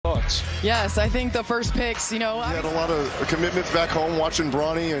Jokic. Yes, I think the first picks, you know. He had a lot of commitments back home watching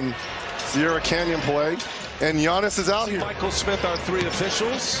Bronny and Sierra Canyon play. And Giannis is out here. Michael Smith, our three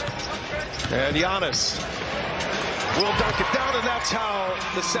officials. And Giannis will dunk it down, and that's how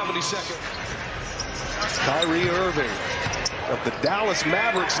the 72nd. Kyrie Irving of the Dallas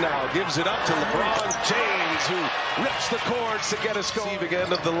Mavericks now gives it up to LeBron James, who rips the cords to get us going.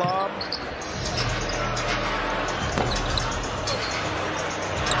 Again of the lob.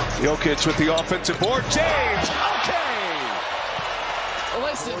 Jokic with the offensive board. James, okay.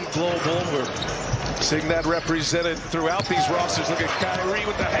 Listen. Global, we're seeing that represented throughout these rosters. Look at Kyrie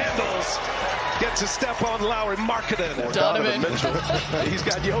with the handles. Gets a step on Lowry. Markkanen. Donovan Mitchell. He's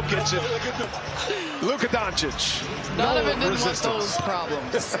got Jokic and Luka Doncic. Donovan No didn't want resistance. those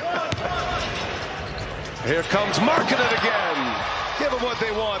problems. Here comes Markkanen again. Give them what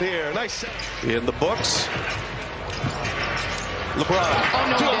they want here. Nice. In the books.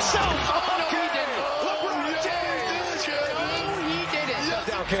 LeBron to himself. Oh, no, he didn't. LeBron James. No, he didn't.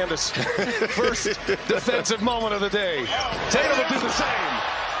 Down Candace. First defensive moment of the day. Tatum will do the same.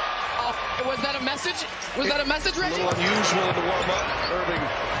 Was that a message? Was that a message, Reggie? A little unusual in the warm-up. Irving.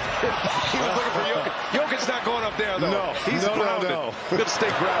 He was looking for Jokic. Jokic's not going up there, though. No. He's grounded. Good to stay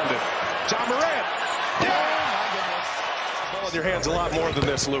grounded. John Morant. Yeah. Ball in your hands a lot more than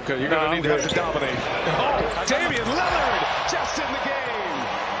this, Luka. You're going to need to have to dominate. Oh, Damian Lillard just in the game.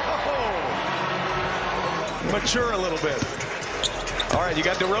 Oh. Mature a little bit. All right, you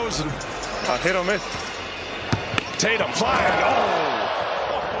got DeRozan. Hit on it. Tatum flying. Oh.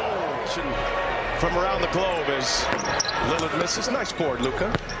 From around the globe as Lillard misses. Nice board, Luka.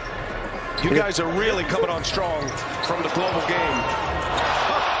 You guys are really coming on strong from the global game.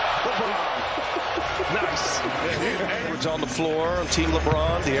 Nice. Edwards on the floor. Team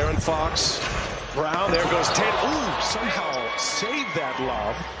LeBron, De'Aaron Fox. Brown, there goes Tatum. Ooh, somehow saved that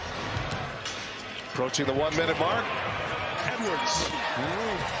lob. Approaching the 1 minute mark. Edwards.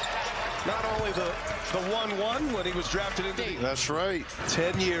 Not only the 1-1 when he was drafted into the... That's right.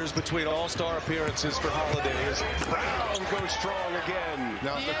 10 years between all-star appearances for Holiday as Brown goes strong again.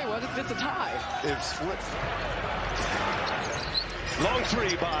 Now, Yeah, what if it's a tie? it's flipped. Long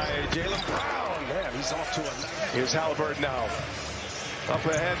three by Jaylen Brown. Man, he's off to a... Here's Halliburton now. Up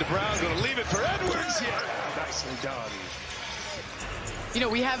ahead to Brown. Going to leave it for Edwards. Yeah, nicely done. You know,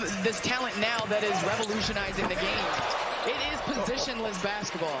 we have this talent now that is revolutionizing the game. It is positionless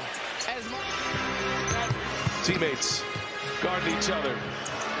basketball. As Teammates guarding each other.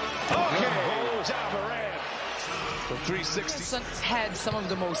 Okay, Ja Morant. The 360. Suns had some of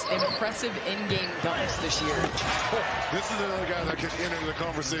the most impressive in-game dunks this year. This is another guy that could enter the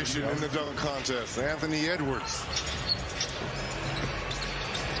conversation in the dunk contest. Anthony Edwards.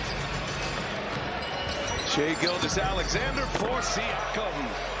 Shai Gilgeous-Alexander for Siakam.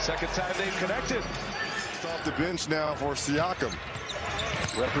 Second time they've connected. Off the bench now for Siakam.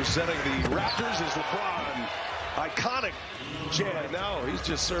 Representing the Raptors is LeBron. Iconic chant. Now he's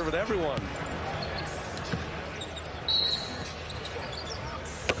just serving everyone.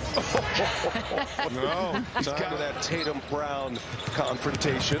 No. He's got that Tatum-Brown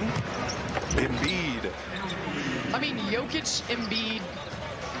confrontation. Embiid. I mean, Jokic, Embiid,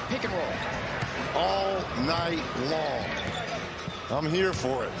 pick and roll. All night long. I'm here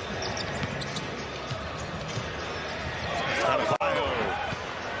for it.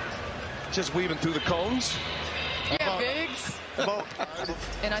 Just weaving through the cones. Yeah, Biggs.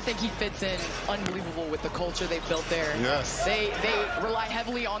 And I think he fits in unbelievable with the culture they've built there. Yes. They rely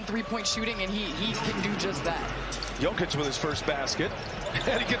heavily on three-point shooting, and he can do just that. Jokic with his first basket.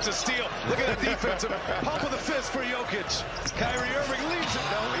 And he gets a steal. Look at the defensive pump of the fist for Jokic. Kyrie Irving leaves it.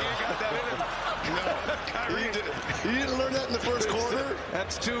 No, he ain't got that in him. No, Kyrie He didn't learn that in the first quarter.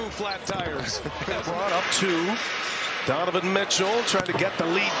 That's two flat tires. Brought up two. Donovan Mitchell trying to get the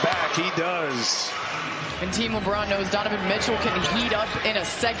lead back. He does. And Team LeBron knows Donovan Mitchell can heat up in a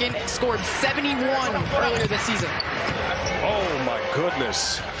second. Scored 71 earlier this season. Oh, my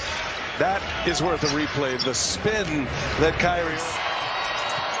goodness. That is worth a replay. The spin that Kyrie...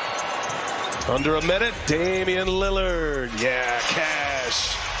 Under a minute, Damian Lillard. Yeah,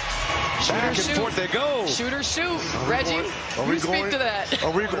 cash. Back and forth they go. Shoot or shoot. Reggie, you speak to that.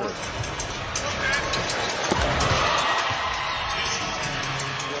 Are we going?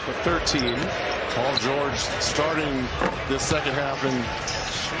 Number 13. Paul George starting this second half. And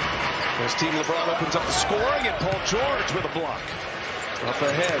as Team LeBron opens up the scoring, and Paul George with a block. Up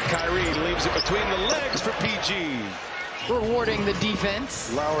ahead, Kyrie leaves it between the legs for PG. Rewarding the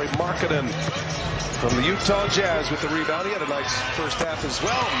defense. Lowry Markkanen from the Utah Jazz with the rebound. He had a nice first half as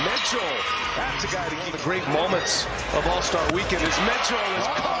well. Mitchell, that's a guy to give the great moments of All-Star Weekend as Mitchell is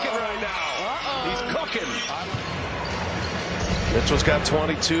cooking right Duncan. Mitchell's got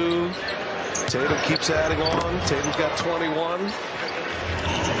 22. Tatum keeps adding on. Tatum's got 21.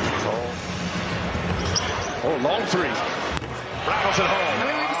 Oh, long three. Rattles it home. I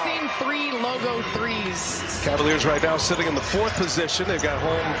mean, we've seen 3 logo threes. Cavaliers right now sitting in the 4th position. They've got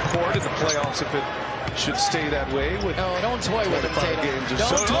home court in the playoffs if it should stay that way. With don't toy with him, Tatum.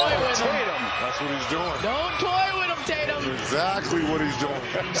 Don't toy with him. Tatum. That's what he's doing. Don't toy with him, Tatum. Exactly what he's doing.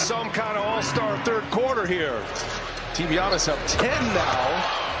 Some kind of all-star third quarter here. Team Giannis up 10 now.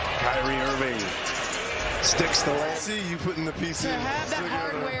 Kyrie Irving sticks the land. See you putting the pieces To have that together.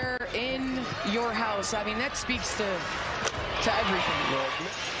 hardware in your house, I mean, that speaks to everything.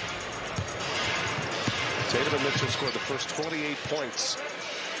 Tatum and Mitchell scored the first 28 points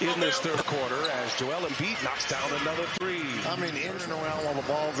in this third quarter as Joel Embiid knocks down another 3. I mean, in and around while the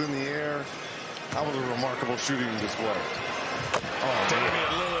ball's in the air. That was a remarkable shooting display. Oh,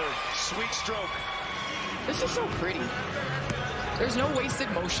 Damian Lillard, sweet stroke. This is so pretty. There's no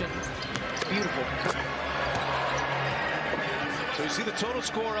wasted motion. It's beautiful. So you see the total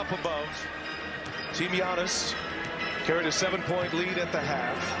score up above. Team Giannis carried a 7-point lead at the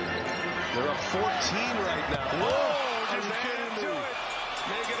half. They're up 14 right now. Whoa, just getting to it.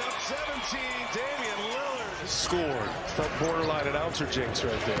 Make it up 17. Damian Lillard scored. Felt borderline announcer jinx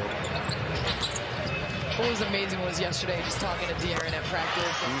right there. What was amazing was yesterday just talking to De'Aaron at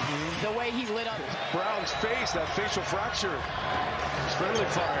practice. The way he lit up Brown's face, that facial fracture. It's friendly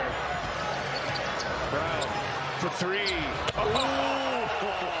fire. Brown for 3. Oh,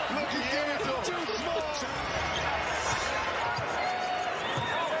 look at that. Too small.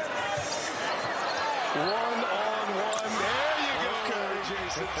 One-on-one. There you go,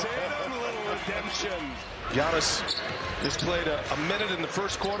 Jason Tatum. A little redemption. Giannis just played a minute in the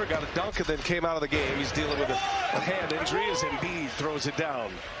first quarter, got a dunk, and then came out of the game. He's dealing with a hand injury as Embiid throws it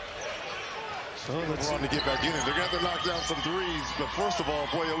down. So let's LeBron to get back in it. They're going to have to knock down some threes, but first of all,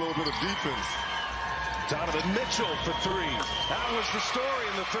 play a little bit of defense. Donovan Mitchell for 3. That was the story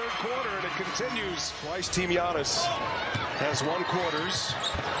in the third quarter, and it continues. Twice Team Giannis has won quarters.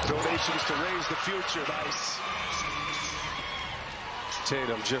 Donations to raise the future. Nice.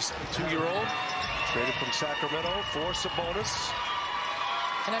 Tatum, just 2-year-old, traded from Sacramento for Sabonis.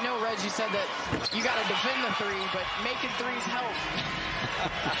 And I know, Reg, you said that you got to defend the 3, but making threes help.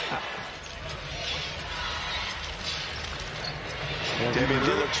 Damian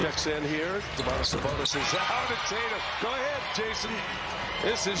Lillard checks in here. Sabonis is out at Tatum. Go ahead, Jason.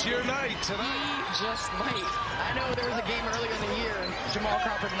 This is your night tonight. He just might. I know there was a game earlier in the year. Jamal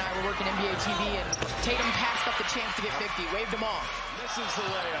Crawford and I were working NBA TV, and Tatum passed up the chance to get 50, waved him off. This is the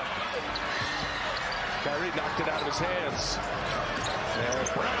layup. Kyrie knocked it out of his hands. And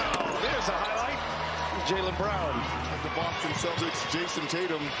Brown, there's a highlight. Jaylen Brown. The Boston Celtics, Jason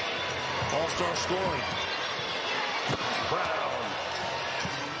Tatum, all-star scoring. Brown.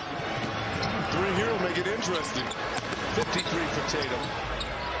 3 here will make it interesting. 53 for Tatum.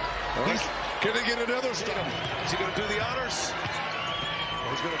 He's going to get another stop. Is he going to do the honors?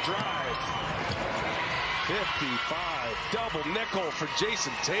 Or he's going to drive. 55. Double nickel for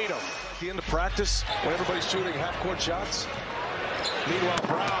Jason Tatum. At the end of practice, when everybody's shooting half-court shots. Meanwhile,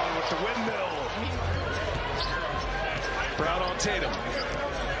 Brown with the windmill. Brown on Tatum.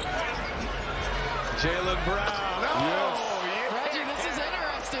 Jaylen Brown. Oh, Yes. Reggie, this is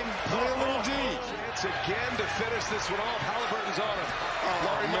interesting. Play a little D. Chance again to finish this one off. Halliburton's on him.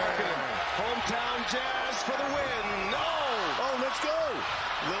 Laurie Markkinen. Hometown Jazz for the win. No. Oh, let's go.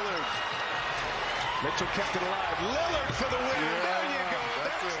 Lillard. Mitchell kept it alive. Lillard for the win. Yeah, There you go.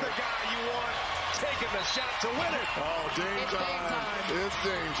 That's it. the guy you want taking the shot to win it. Oh, Dame It's game time. time. It's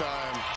Dame time.